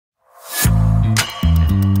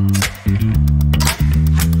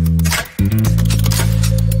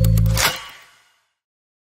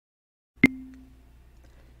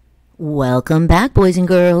Welcome back, boys and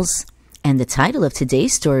girls. And the title of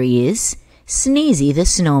today's story is Sneezy the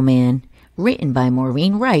Snowman, written by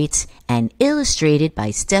Maureen Wright and illustrated by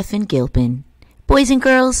Stephen Gilpin. Boys and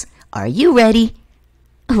girls, are you ready?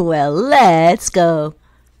 Well, let's go.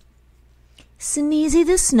 Sneezy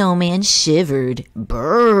the Snowman shivered.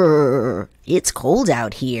 Brrrrr, it's cold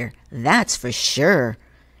out here, that's for sure.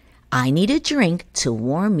 I need a drink to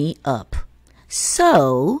warm me up.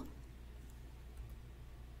 So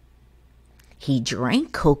he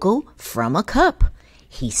drank cocoa from a cup.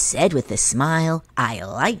 He said with a smile, I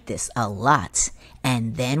like this a lot.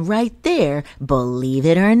 And then right there, believe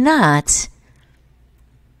it or not,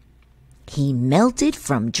 he melted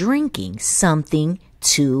from drinking something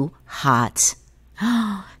too hot.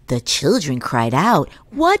 The children cried out,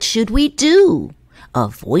 what should we do? A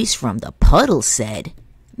voice from the puddle said,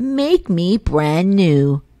 make me brand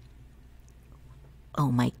new.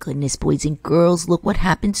 Oh my goodness, boys and girls, look what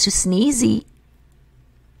happened to Sneezy.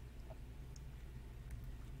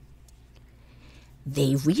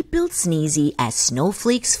 They rebuilt Sneezy as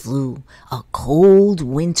snowflakes flew. A cold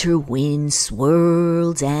winter wind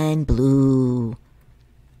swirled and blew.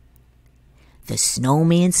 The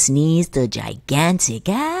snowman sneezed a gigantic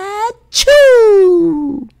achoo!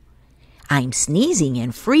 I'm sneezing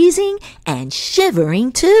and freezing and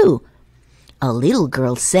shivering too. A little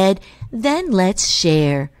girl said, then let's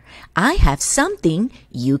share. I have something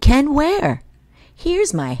you can wear.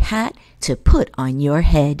 Here's my hat to put on your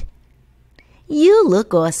head. You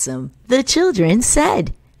look awesome, the children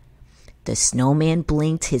said. The snowman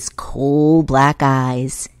blinked his coal black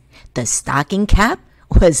eyes. The stocking cap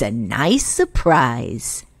was a nice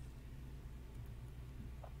surprise.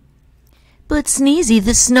 But Sneezy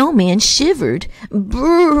the snowman shivered.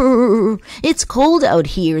 Brrrr, it's cold out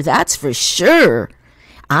here, that's for sure.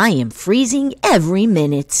 I am freezing every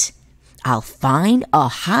minute. I'll find a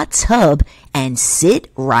hot tub and sit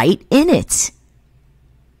right in it.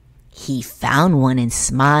 He found one and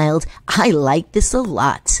smiled, I like this a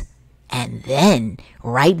lot. And then,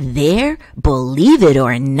 right there, believe it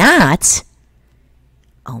or not,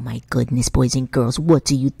 oh my goodness, boys and girls, what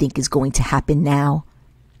do you think is going to happen now?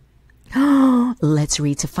 Let's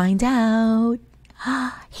read to find out.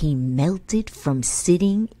 He melted from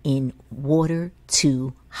sitting in water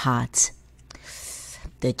too hot.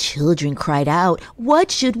 The children cried out, what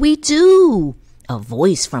should we do? A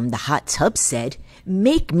voice from the hot tub said,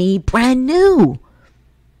 make me brand new.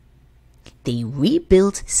 They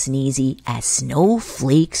rebuilt Sneezy as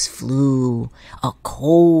snowflakes flew. A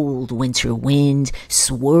cold winter wind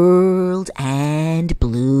swirled and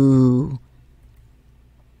blew.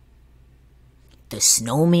 The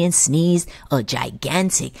snowman sneezed a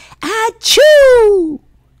gigantic achoo!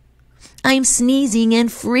 I'm sneezing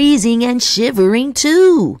and freezing and shivering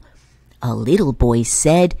too. A little boy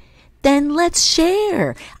said, then let's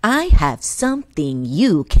share. I have something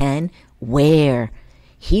you can wear.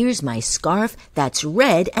 Here's my scarf that's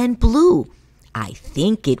red and blue. I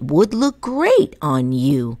think it would look great on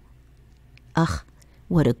you. Ugh,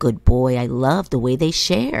 what a good boy. I love the way they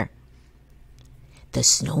share. The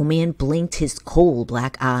snowman blinked his coal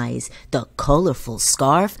black eyes. The colorful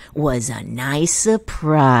scarf was a nice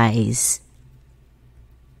surprise.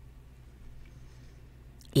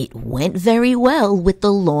 It went very well with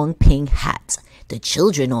the long pink hat. The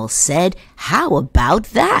children all said, how about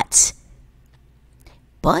that?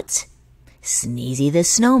 But Sneezy the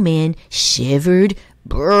snowman shivered.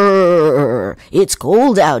 Brrrr, it's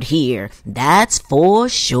cold out here, that's for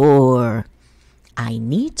sure. I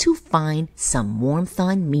need to find some warmth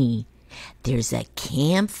on me. There's a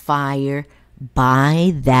campfire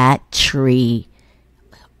by that tree.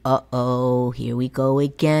 Uh-oh, here we go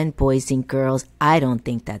again, boys and girls. I don't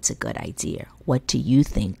think that's a good idea. What do you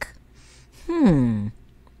think?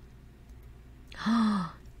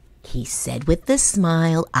 He said with a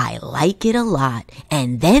smile, I like it a lot.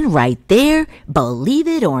 And then right there, believe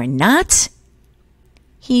it or not,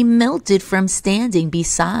 he melted from standing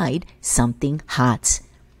beside something hot.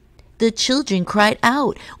 The children cried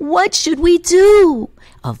out, what should we do?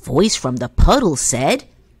 A voice from the puddle said,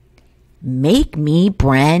 make me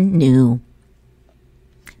brand new.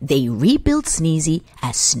 They rebuilt Sneezy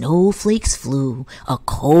as snowflakes flew. A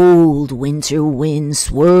cold winter wind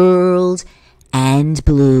swirled and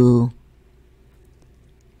blew.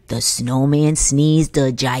 The snowman sneezed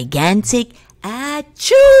a gigantic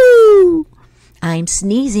achoo! I'm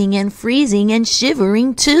sneezing and freezing and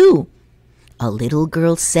shivering too. A little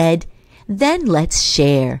girl said, then let's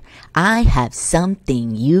share. I have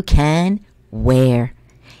something you can wear.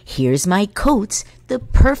 Here's my coat, the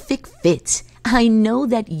perfect fit. I know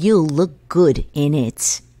that you'll look good in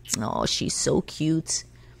it. Oh, she's so cute.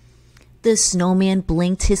 The snowman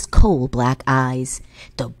blinked his coal-black eyes.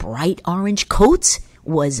 The bright orange coat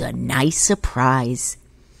was a nice surprise.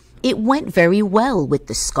 It went very well with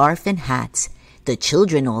the scarf and hat. The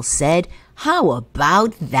children all said, "How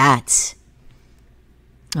about that?"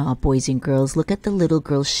 Oh, boys and girls, look at the little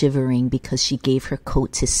girl shivering because she gave her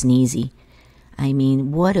coat to Sneezy. I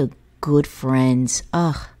mean, what a good friend.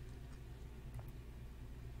 Ugh.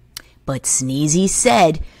 But Sneezy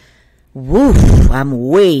said, "Woof, I'm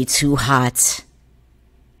way too hot.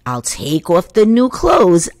 I'll take off the new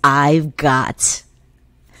clothes I've got."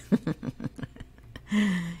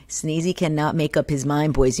 Sneezy cannot make up his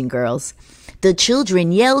mind, boys and girls. The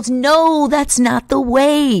children yelled, "No, that's not the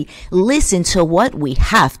way. Listen to what we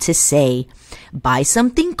have to say. Buy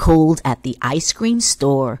something cold at the ice cream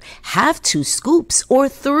store. Have 2 scoops or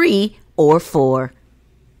 3 or 4.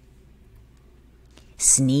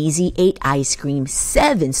 Sneezy ate ice cream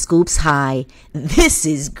 7 scoops high. "This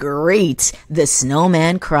is great," the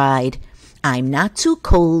snowman cried. "I'm not too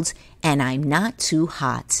cold and I'm not too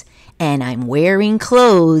hot. And I'm wearing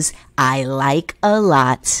clothes I like a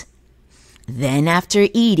lot." Then after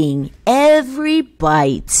eating every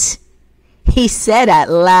bite, he said at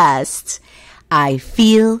last, "I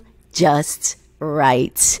feel just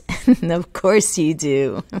right." Of course you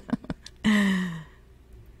do.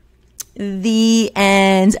 The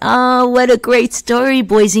end. Oh, what a great story,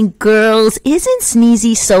 boys and girls. Isn't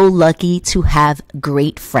Sneezy so lucky to have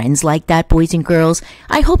great friends like that, boys and girls?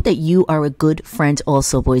 I hope that you are a good friend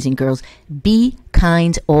also, boys and girls. Be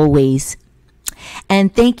kind always.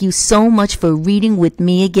 And thank you so much for reading with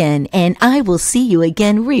me again. And I will see you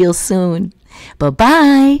again real soon.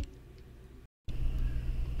 Bye-bye.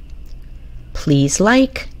 Please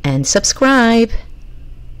like and subscribe.